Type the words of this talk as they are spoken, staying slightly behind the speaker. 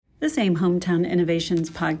This AIM Hometown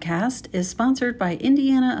Innovations podcast is sponsored by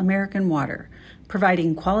Indiana American Water,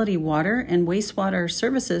 providing quality water and wastewater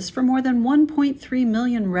services for more than 1.3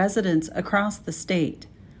 million residents across the state.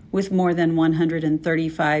 With more than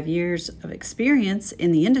 135 years of experience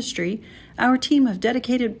in the industry, our team of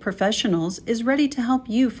dedicated professionals is ready to help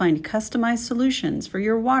you find customized solutions for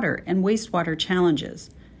your water and wastewater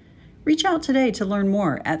challenges. Reach out today to learn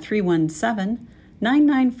more at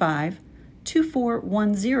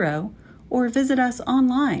 317-995-2410 or visit us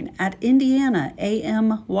online at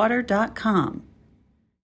indianaamwater.com.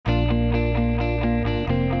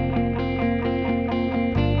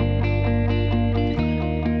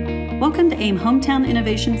 Welcome to AIM Hometown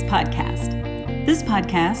Innovations Podcast. This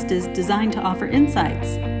podcast is designed to offer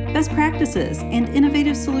insights, best practices, and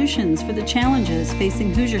innovative solutions for the challenges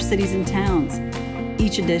facing Hoosier cities and towns.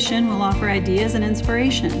 Each edition will offer ideas and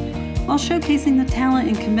inspiration while showcasing the talent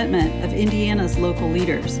and commitment of Indiana's local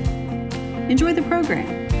leaders. Enjoy the program.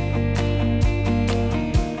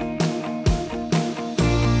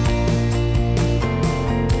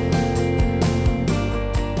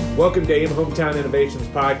 Welcome to AIM Hometown Innovations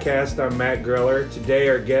Podcast. I'm Matt Greller. Today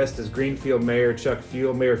our guest is Greenfield Mayor Chuck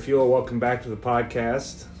Fuel. Mayor Fuel, welcome back to the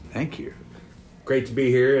podcast. Thank you. Great to be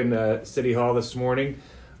here in City Hall this morning.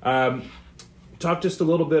 Talk just a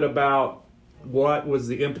little bit about what was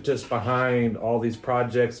the impetus behind all these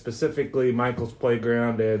projects, specifically Michael's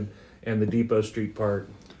Playground and the Depot Street Park.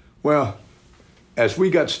 Well, as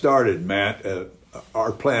we got started, Matt,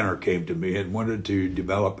 our planner came to me and wanted to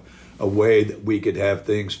develop a way that we could have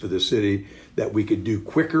things for the city that we could do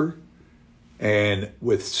quicker. And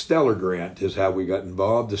with Stellar Grant is how we got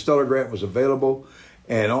involved. The Stellar Grant was available,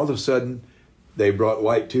 and all of a sudden they brought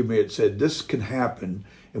light to me. It said, this can happen,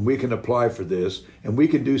 and we can apply for this, and we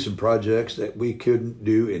can do some projects that we couldn't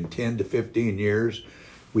do in 10 to 15 years.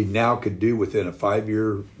 We now could do within a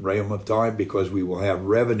 5-year realm of time because we will have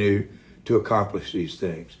revenue to accomplish these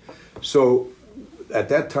things. So at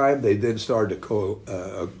that time, they then started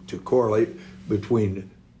to correlate between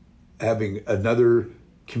having another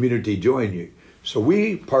community join you. So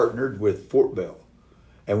we partnered with Fort Bell.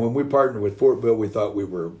 And when we partnered with Fort Bell, we thought we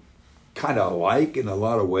were kind of alike in a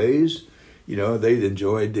lot of ways. You know, they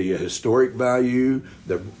enjoyed the historic value.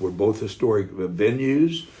 We're both historic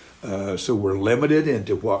venues. So we're limited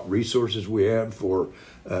into what resources we have for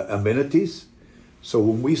amenities. So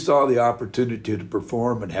when we saw the opportunity to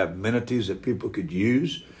perform and have amenities that people could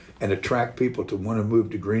use and attract people to want to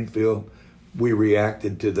move to Greenfield, we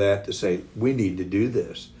reacted to that to say, we need to do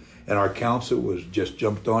this. And our council was just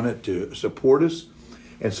jumped on it to support us.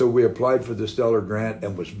 And so we applied for the Stellar Grant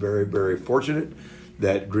and was very, very fortunate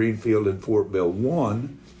that Greenfield and Fort Bell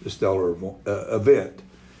won the Stellar event.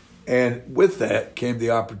 And with that came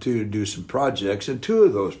the opportunity to do some projects. And two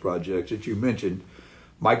of those projects that you mentioned,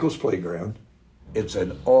 Michael's Playground. It's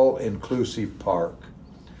an all-inclusive park.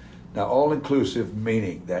 Now, all-inclusive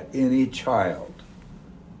meaning that any child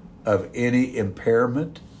of any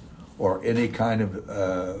impairment or any kind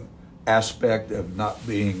of aspect of not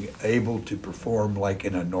being able to perform like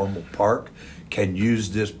in a normal park can use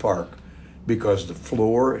this park because the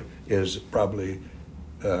floor is probably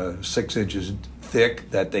 6 inches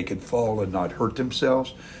thick that they can fall and not hurt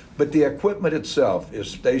themselves. But the equipment itself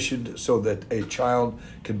is stationed so that a child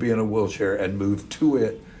can be in a wheelchair and move to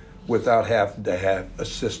it without having to have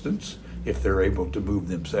assistance if they're able to move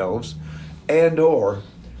themselves. And or,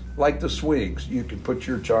 like the swings, you can put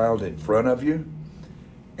your child in front of you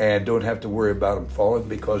and don't have to worry about them falling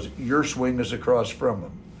because your swing is across from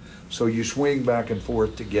them. So you swing back and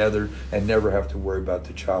forth together and never have to worry about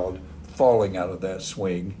the child falling out of that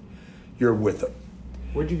swing. You're with them.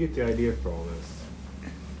 Where'd you get the idea for all this?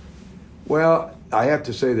 Well, I have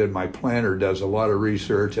to say that my planner does a lot of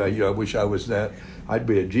research. I wish I was that. I'd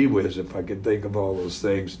be a gee whiz if I could think of all those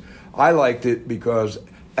things. I liked it because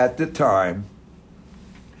at the time,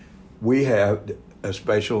 we had a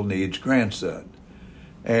special needs grandson.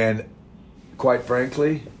 And quite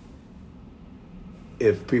frankly,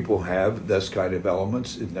 if people have this kind of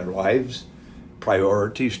elements in their lives,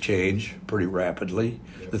 priorities change pretty rapidly.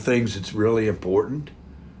 The things that's really important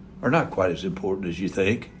are not quite as important as you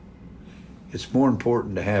think. It's more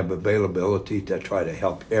important to have availability to try to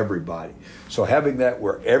help everybody. So having that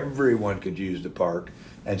where everyone could use the park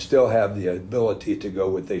and still have the ability to go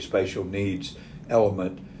with a special needs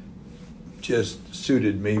element just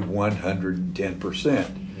suited me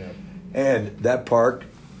 110%. Yep. And that park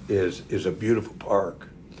is a beautiful park.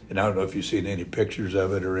 And I don't know if you've seen any pictures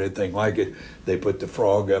of it or anything like it. They put the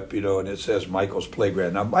frog up, and it says Michael's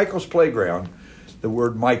Playground. Now, Michael's Playground, the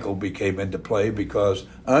word Michael became into play because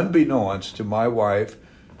unbeknownst to my wife,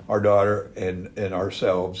 our daughter and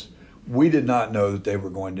ourselves, we did not know that they were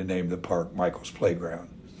going to name the park Michael's Playground.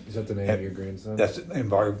 Is that the name of your grandson? That's the name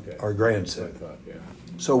of our grandson. That's what I thought, yeah.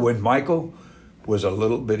 So when Michael was a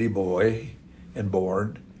little bitty boy and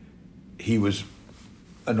born, he was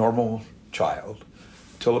a normal child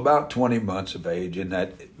till about 20 months of age in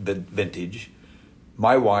that vintage.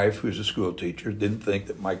 My wife, who's a school teacher, didn't think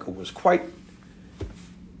that Michael was quite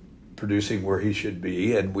producing where he should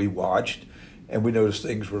be, and we watched, and we noticed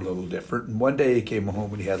things were a little different. And one day he came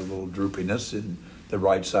home and he had a little droopiness in the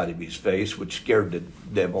right side of his face, which scared the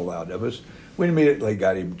devil out of us. We immediately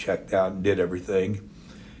got him checked out and did everything.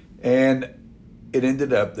 And it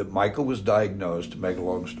ended up that Michael was diagnosed, to make a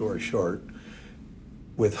long story short,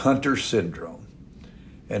 with Hunter syndrome.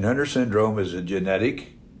 And Hunter syndrome is a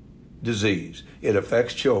genetic disease. It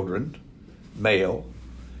affects children, male.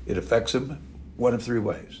 It affects them one of three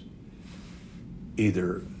ways.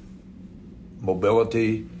 Either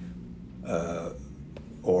mobility,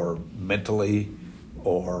 or mentally,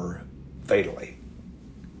 or fatally.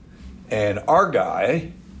 And our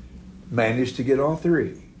guy managed to get all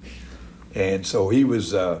three. And so he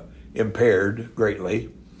was impaired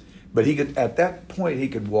greatly. But he could, at that point, he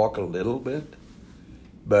could walk a little bit.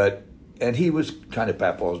 And he was kind of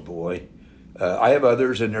Papa's boy. I have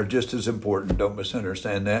others, and they're just as important. Don't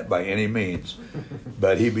misunderstand that by any means.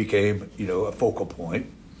 But he became, a focal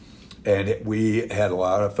point, and we had a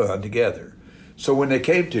lot of fun together. So when they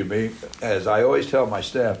came to me, as I always tell my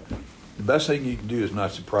staff, the best thing you can do is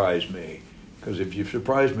not surprise me, because if you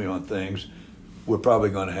surprise me on things, we're probably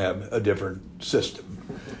going to have a different system.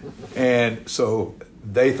 And so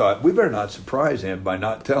they thought, we better not surprise him by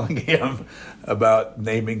not telling him about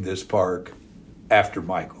naming this park after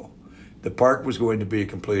Michael. The park was going to be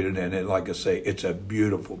completed, and like I say, it's a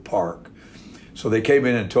beautiful park. So they came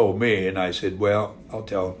in and told me, and I said, well, I'll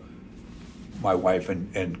tell my wife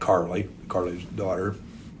and Carly's daughter.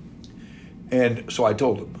 And so I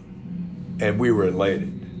told them, and we were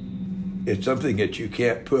elated. It's something that you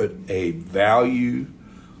can't put a value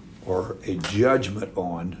or a judgment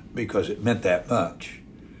on because it meant that much.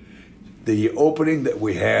 The opening that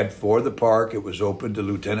we had for the park, it was open. The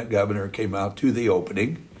Lieutenant Governor came out to the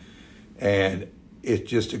opening, and it's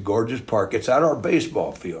just a gorgeous park. It's at our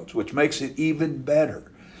baseball fields, which makes it even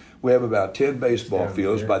better. We have about 10 baseball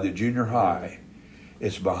fields by the junior high.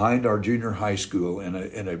 It's behind our junior high school in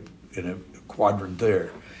a quadrant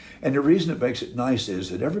there. And the reason it makes it nice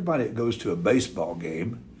is that everybody that goes to a baseball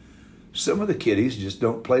game, some of the kiddies just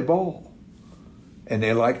don't play ball. And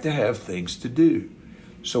they like to have things to do.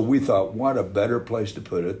 So we thought, what a better place to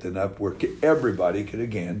put it than up where everybody could,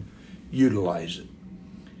 again, utilize it.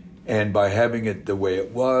 And by having it the way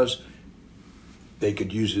it was, they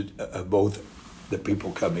could use it, both the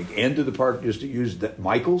people coming into the park just to use the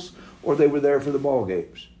Michael's, or they were there for the ball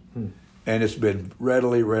games. And it's been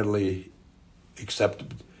readily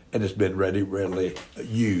accepted, and it's been readily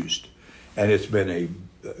used. And it's been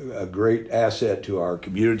a great asset to our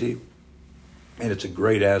community, and it's a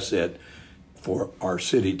great asset for our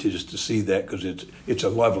city to see that, because it's a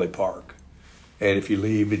lovely park. And if you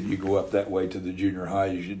leave and you go up that way to the junior high,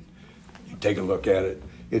 you take a look at it.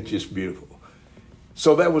 It's just beautiful.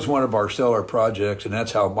 So that was one of our stellar projects, and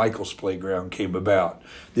that's how Michael's Playground came about.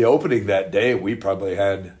 The opening that day, we probably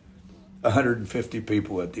had 150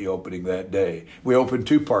 people at the opening that day. We opened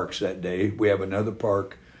 2 parks that day. We have another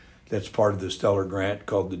park that's part of the Stellar Grant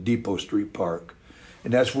called the Depot Street Park.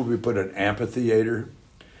 And that's where we put an amphitheater,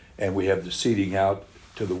 and we have the seating out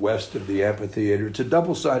to the west of the amphitheater. It's a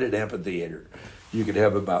double-sided amphitheater. You could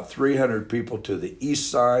have about 300 people to the east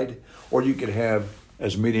side, or you could have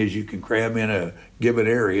as many as you can cram in a given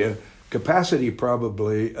area. Capacity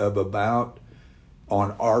probably of about,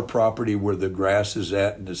 on our property where the grass is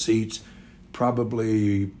at and the seats,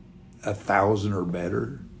 probably 1,000 or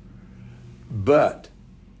better. But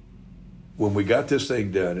when we got this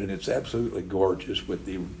thing done, and it's absolutely gorgeous with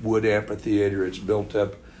the wood amphitheater, it's built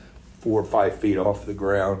up 4 or 5 feet off the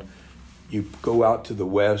ground. You go out to the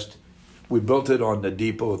west. We built it on the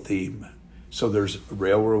depot theme. So there's a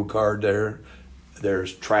railroad car there.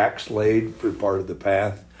 There's tracks laid for part of the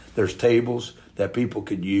path. There's tables that people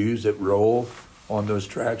can use that roll on those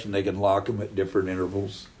tracks, and they can lock them at different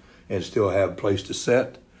intervals and still have a place to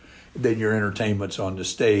sit. Then your entertainment's on the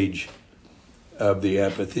stage of the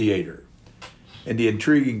amphitheater. And the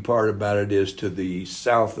intriguing part about it is, to the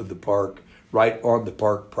south of the park, right on the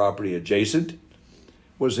park property adjacent,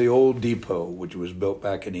 was the old depot, which was built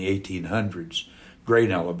back in the 1800s,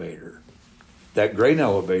 grain elevator. That grain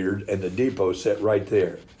elevator and the depot sat right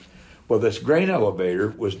there. Well, this grain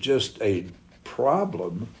elevator was just a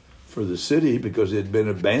problem for the city because it had been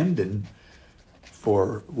abandoned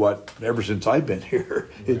for ever since I've been here,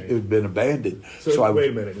 it's been abandoned. So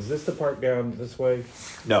wait a minute, is this the park down this way?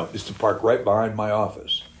 No, it's the park right behind my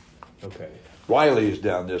office. Okay. Riley is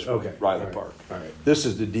down this way, Okay. Riley All right. Park. All right. This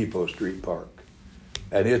is the Depot Street Park.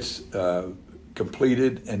 And it's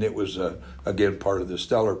completed, and it was, again, part of the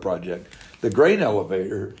Stellar project. The grain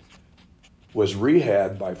elevator was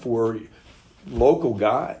rehabbed by 4 local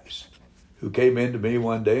guys who came into me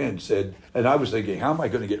one day and said, and I was thinking, how am I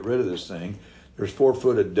going to get rid of this thing? There's 4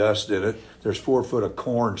 foot of dust in it. There's 4 foot of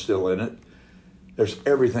corn still in it. There's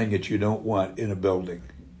everything that you don't want in a building.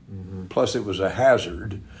 Mm-hmm. Plus, it was a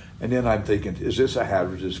hazard. And then I'm thinking, is this a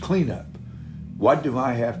hazardous cleanup? What do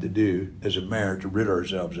I have to do as a mayor to rid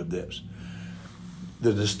ourselves of this?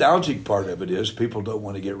 The nostalgic part of it is people don't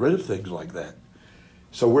want to get rid of things like that.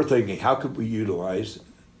 So we're thinking, how could we utilize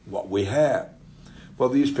what we have? Well,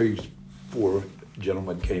 these 4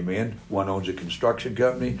 gentlemen came in. One owns a construction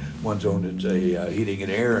company. One's owns a heating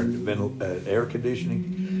and air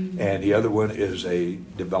conditioning, and the other one is a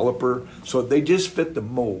developer. So they just fit the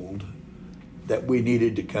mold that we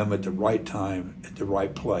needed to come at the right time at the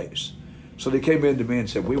right place. So they came in to me and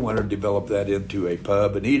said, we want to develop that into a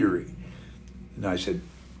pub and eatery. And I said,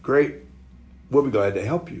 great, we'll be glad to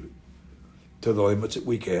help you to the limits that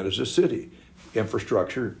we can as a city.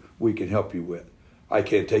 Infrastructure, we can help you with. I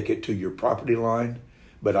can't take it to your property line,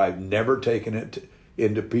 but I've never taken it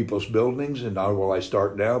into people's buildings, and nor will I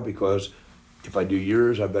start now, because if I do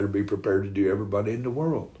yours, I better be prepared to do everybody in the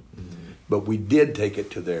world. Mm-hmm. But we did take it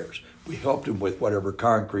to theirs. We helped them with whatever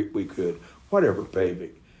concrete we could, whatever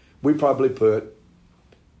paving. We probably put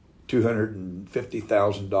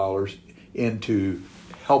 $250,000 into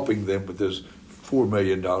helping them with this $4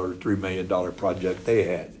 million, $3 million project they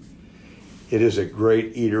had. It is a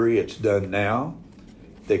great eatery. It's done now.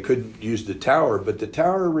 They couldn't use the tower, but the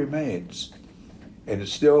tower remains, and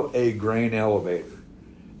it's still a grain elevator.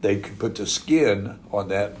 They could put the skin on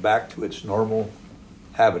that back to its normal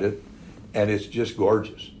habitat, and it's just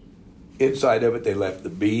gorgeous. Inside of it, they left the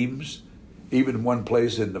beams. Even one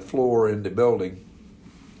place in the floor in the building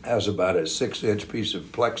has about a 6-inch piece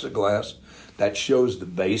of plexiglass that shows the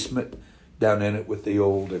basement down in it with the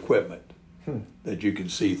old equipment that you can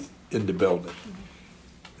see in the building.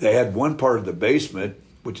 They had one part of the basement,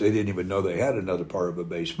 which they didn't even know they had another part of a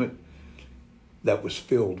basement, that was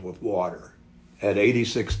filled with water. Had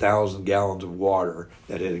 86,000 gallons of water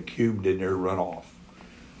that had accumulated in their runoff.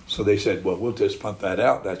 So they said, well, we'll just pump that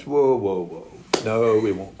out. That's whoa. No,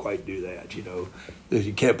 we won't quite do that,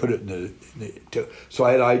 You can't put it in the so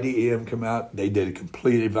I had IDEM come out. They did a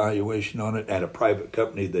complete evaluation on it at a private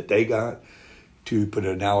company that they got to put an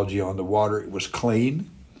analogy on the water. It was clean.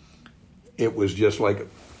 It was just like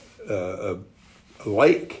a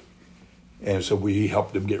lake. And so we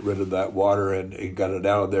helped them get rid of that water and got it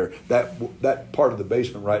out of there. That part of the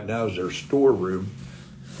basement right now is their storeroom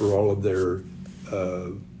for all of their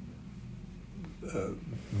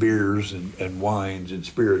beers and wines and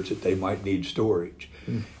spirits that they might need storage.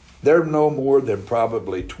 They're no more than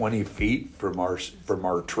probably 20 feet from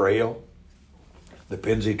our trail. The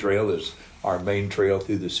Pennsy Trail is our main trail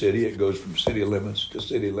through the city. It goes from city limits to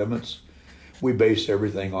city limits. We base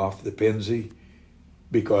everything off the Pennsy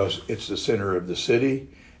because it's the center of the city,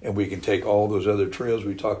 and we can take all those other trails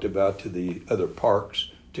we talked about to the other parks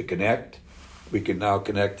to connect. We can now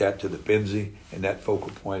connect that to the Pennsy, and that focal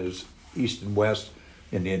point is east and west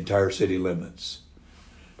in the entire city limits.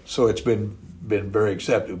 So it's been very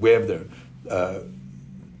accepted. We have the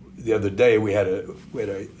other day we had an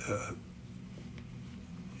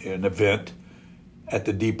event at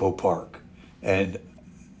the Depot Park, and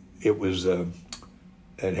it was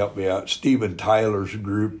and help me out, Steven Tyler's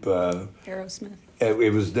group, Aerosmith.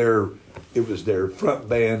 It was their front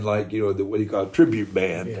band, like what do you call it, tribute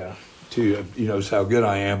band. Yeah. To how good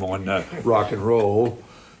I am on rock and roll.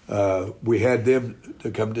 We had them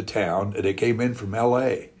to come to town, and they came in from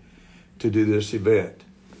L.A. to do this event.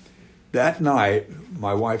 That night,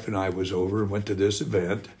 my wife and I was over and went to this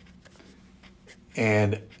event,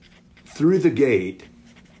 and through the gate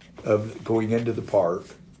of going into the park,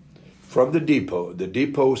 from the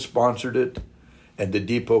Depot sponsored it, and the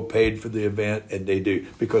Depot paid for the event, and they do,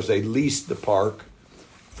 because they leased the park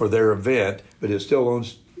for their event, but it's still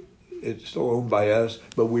owned by us,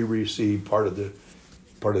 but we receive part of the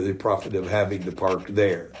profit of having the park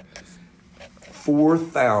there.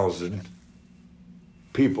 4,000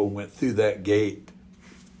 people went through that gate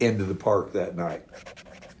into the park that night.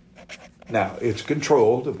 Now, it's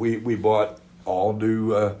controlled. We bought all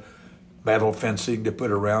new metal fencing to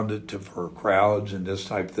put around it for crowds and this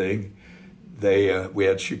type thing. We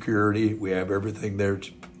had security. We have everything there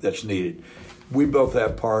that's needed. we built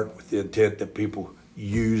that park with the intent that people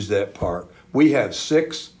use that park. We have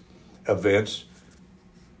 6 events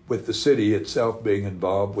with the city itself being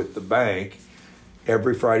involved with the bank.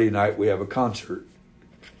 Every Friday night we have a concert.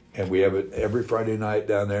 And we have it every Friday night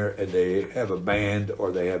down there, and they have a band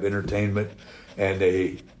or they have entertainment, and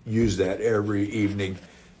they use that every evening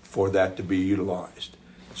for that to be utilized.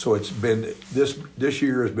 So it's been, this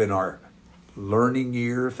year has been our learning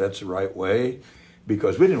year, if that's the right way,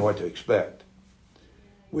 because we didn't know what to expect.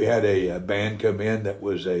 We had a band come in that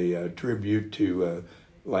was a tribute to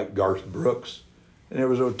like Garth Brooks, and there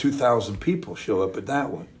was over 2,000 people show up at that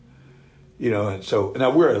one. You know, and so now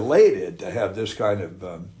we're elated to have this kind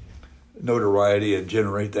of notoriety and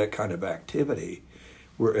generate that kind of activity.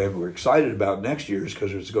 We're excited about next year's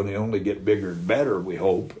because it's going to only get bigger and better, we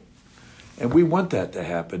hope. And we want that to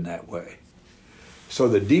happen that way. So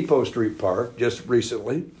the Depot Street Park, just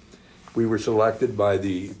recently, we were selected by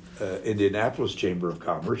the Indianapolis Chamber of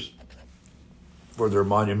Commerce for their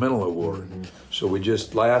Monumental Award. Mm-hmm. So we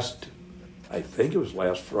just I think it was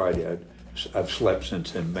last Friday, I've slept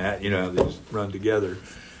since then, Matt, you know, these run together.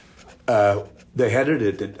 They had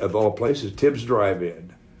it at, of all places, Tibbs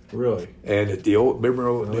Drive-In. Really? And at the old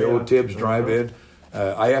Tibbs Drive-In,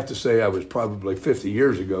 I have to say I was probably 50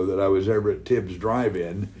 years ago that I was ever at Tibbs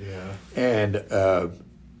Drive-In. Yeah. And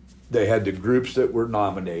they had the groups that were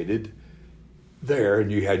nominated there,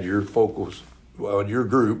 and you had your focus on your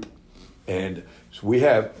group. And so we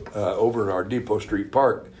have, over at our Depot Street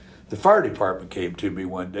Park, the fire department came to me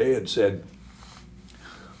one day and said,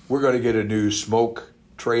 we're going to get a new smoke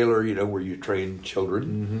trailer, you know, where you train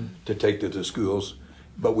children to take to the schools.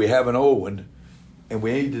 But we have an old one, and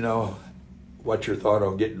we need to know what's your thought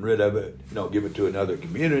on getting rid of it, you know, give it to another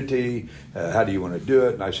community. How do you want to do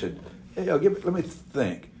it? And I said, hey, let me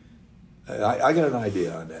think. I got an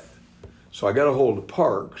idea on that. So I got a hold of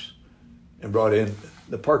Parks and brought in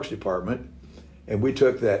the Parks Department, and we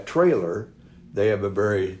took that trailer. They have a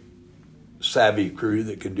very savvy crew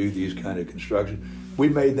that can do these kind of construction. We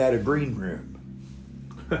made that a green room.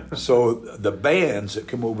 So the bands that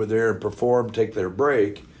come over there and perform, take their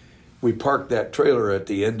break, we park that trailer at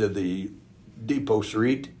the end of the Depot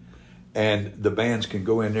Street, and the bands can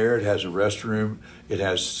go in there. It has a restroom, it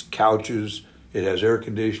has couches, it has air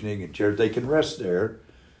conditioning and chairs. They can rest there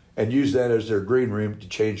and use that as their green room to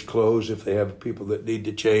change clothes if they have people that need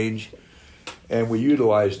to change. And we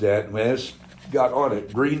utilized that, and it's got on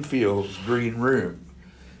it, Green Fields, Green Room.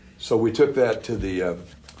 So we took that to the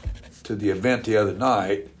event the other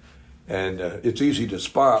night, and it's easy to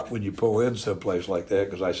spot when you pull in someplace like that,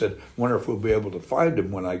 because I said, wonder if we'll be able to find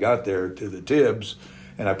them when I got there to the Tibbs,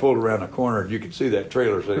 and I pulled around the corner and you could see that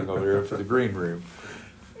trailer sitting over there for the green room.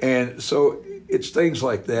 And so it's things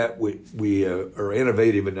like that we are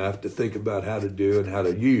innovative enough to think about how to do and how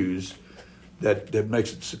to use that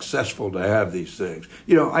makes it successful to have these things.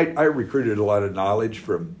 You know, I recruited a lot of knowledge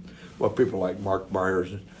from people like Mark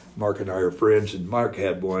Myers. Mark and I are friends, and Mark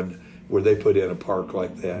had one where they put in a park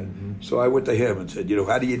like that. Mm-hmm. So I went to him and said, you know,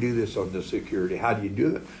 how do you do this on the security? How do you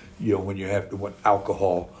do it, you know, when you have to want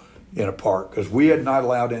alcohol in a park? Because we had not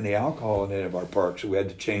allowed any alcohol in any of our parks, so we had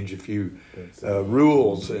to change a few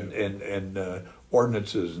rules and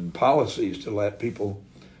ordinances and policies to let people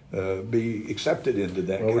be accepted into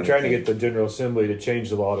that. Well, we're trying to get the General Assembly to change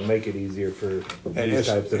the law to make it easier for these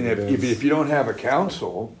types of events. If you don't have a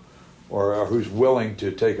council or who's willing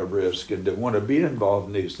to take a risk and to want to be involved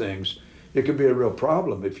in these things, it could be a real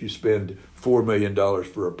problem if you spend $4 million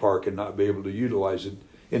for a park and not be able to utilize it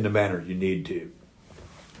in the manner you need to.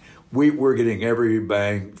 We're getting every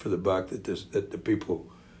bang for the buck that the people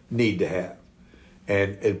need to have.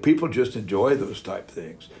 And people just enjoy those type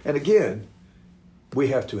things. And again, we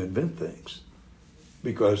have to invent things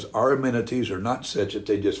because our amenities are not such that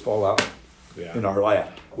they just fall out in our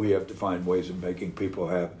lap. We have to find ways of making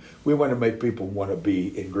people we want to make people want to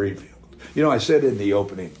be in Greenfield. You know, I said in the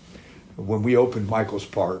opening, when we opened Michaels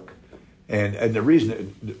Park, and the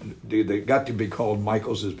reason they got to be called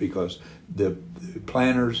Michaels is because the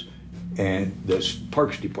planners and the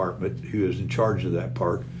Parks Department, who is in charge of that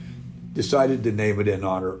park, decided to name it in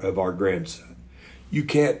honor of our grandson. You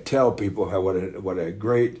can't tell people what a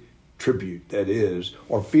great tribute that is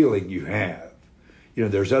or feeling you have. You know,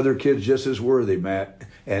 there's other kids just as worthy, Matt,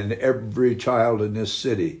 and every child in this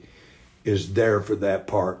city is there for that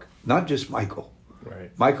park, not just Michael.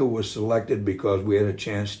 Right. Michael was selected because we had a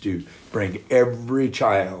chance to bring every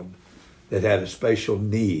child that had a special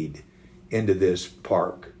need into this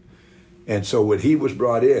park. And so when he was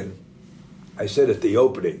brought in, I said at the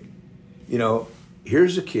opening, you know,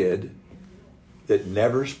 here's a kid that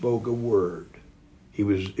never spoke a word. It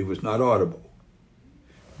was not audible.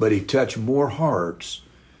 but he touched more hearts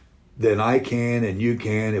than I can and you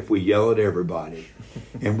can if we yell at everybody.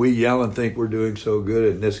 And we yell and think we're doing so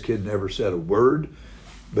good, and this kid never said a word,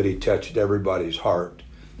 but he touched everybody's heart.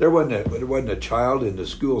 There wasn't a child in the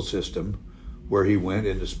school system where he went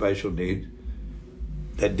into special needs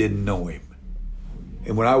that didn't know him.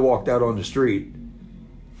 And when I walked out on the street,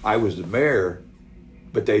 I was the mayor,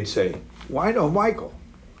 but they'd say, "Why no Michael?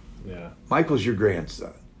 Yeah. Michael's your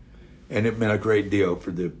grandson." And it meant a great deal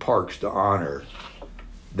for the parks to honor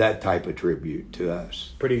that type of tribute to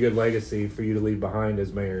us. Pretty good legacy for you to leave behind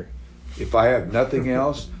as mayor. If I have nothing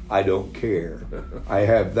else, I don't care. I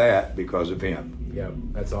have that because of him. Yeah,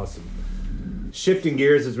 that's awesome. Shifting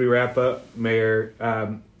gears as we wrap up, Mayor,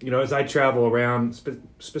 as I travel around,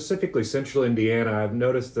 specifically central Indiana, I've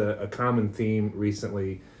noticed a common theme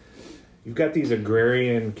recently. You've got these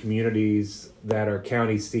agrarian communities that are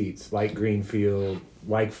county seats, like Greenfield,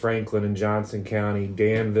 like Franklin and Johnson County,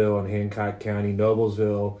 Danville and Hancock County,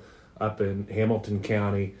 Noblesville up in Hamilton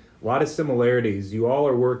County. A lot of similarities. You all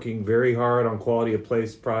are working very hard on quality of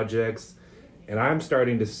place projects, and I'm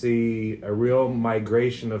starting to see a real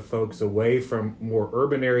migration of folks away from more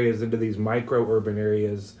urban areas into these micro-urban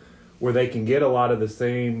areas where they can get a lot of the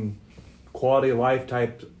same quality of life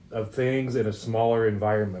type of things in a smaller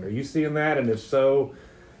environment. Are you seeing that? And if so,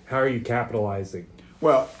 how are you capitalizing?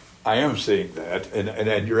 Well, I am seeing that,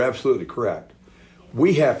 and you're absolutely correct.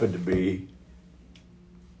 We happen to be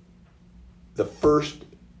the first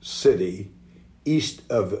city east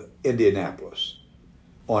of Indianapolis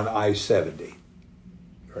on I-70.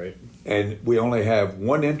 Right. And we only have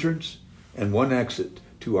one entrance and one exit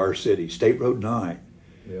to our city, State Road 9.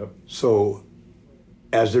 Yep. So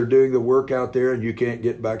as they're doing the work out there and you can't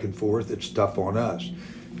get back and forth, it's tough on us.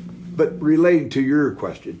 But relating to your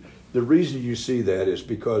question, the reason you see that is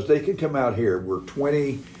because they can come out here. We're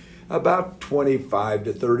about 25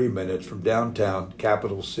 to 30 minutes from downtown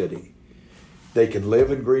Capital City. They can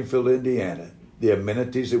live in Greenfield, Indiana. The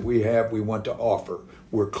amenities that we have, we want to offer.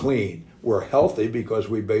 We're clean. We're healthy because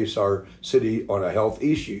we base our city on a health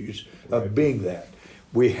issues of being that.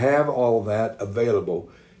 We have all that available.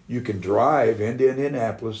 You can drive into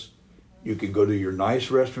Indianapolis. You can go to your nice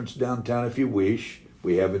restaurants downtown if you wish.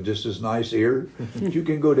 We have it just as nice here. You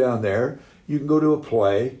can go down there. You can go to a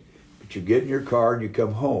play, but you get in your car and you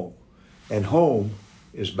come home. And home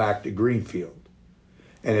is back to Greenfield.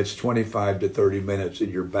 And it's 25 to 30 minutes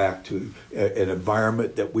and you're back to an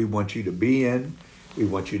environment that we want you to be in. We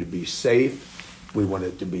want you to be safe. We want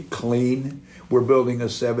it to be clean. We're building a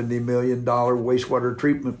 $70 million wastewater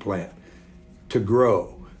treatment plant to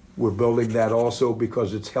grow. We're building that also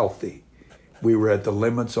because it's healthy. We were at the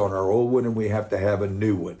limits on our old one and we have to have a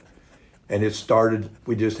new one. And it started,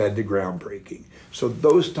 we just had the groundbreaking. So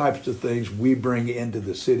those types of things we bring into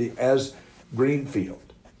the city as Greenfield.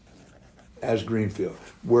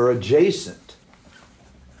 We're adjacent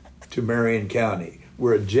to Marion County.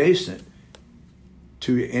 We're adjacent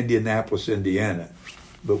to Indianapolis, Indiana.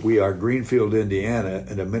 But we are Greenfield, Indiana,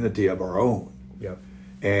 an amenity of our own. Yep.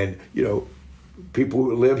 And, people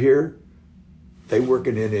who live here, they work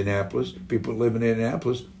in Indianapolis. People who live in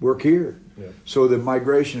Indianapolis work here. Yep. So the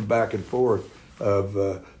migration back and forth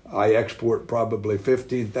of, I export probably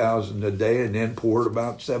 15,000 a day and import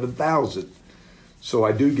about 7,000. So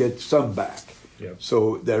I do get some back. Yep.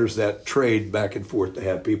 So there's that trade back and forth to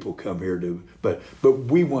have people come here to, but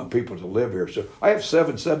we want people to live here. So I have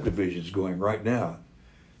 7 subdivisions going right now.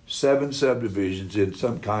 7 subdivisions in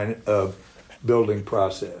some kind of building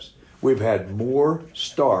process. We've had more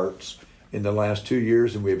starts in the last 2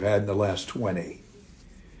 years than we've had in the last 20.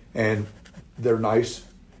 And they're nice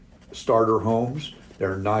starter homes,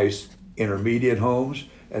 they're nice intermediate homes,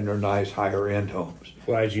 and they're nice higher end homes.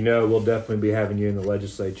 Well, as you know, we'll definitely be having you in the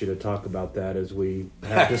legislature to talk about that as we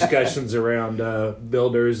have discussions around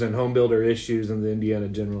builders and home builder issues in the Indiana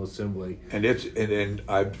General Assembly. And and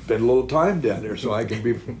I've spent a little time down there, so I can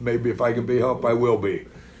be, maybe if I can be helped, I will be.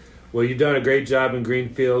 Well, you've done a great job in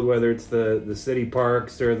Greenfield, whether it's the city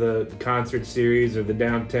parks or the concert series or the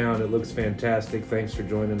downtown. It looks fantastic. Thanks for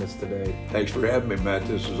joining us today. Thanks for having me, Matt.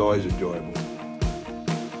 This is always enjoyable.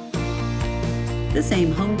 The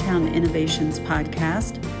same Hometown Innovations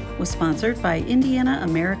podcast was sponsored by Indiana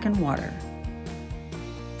American Water.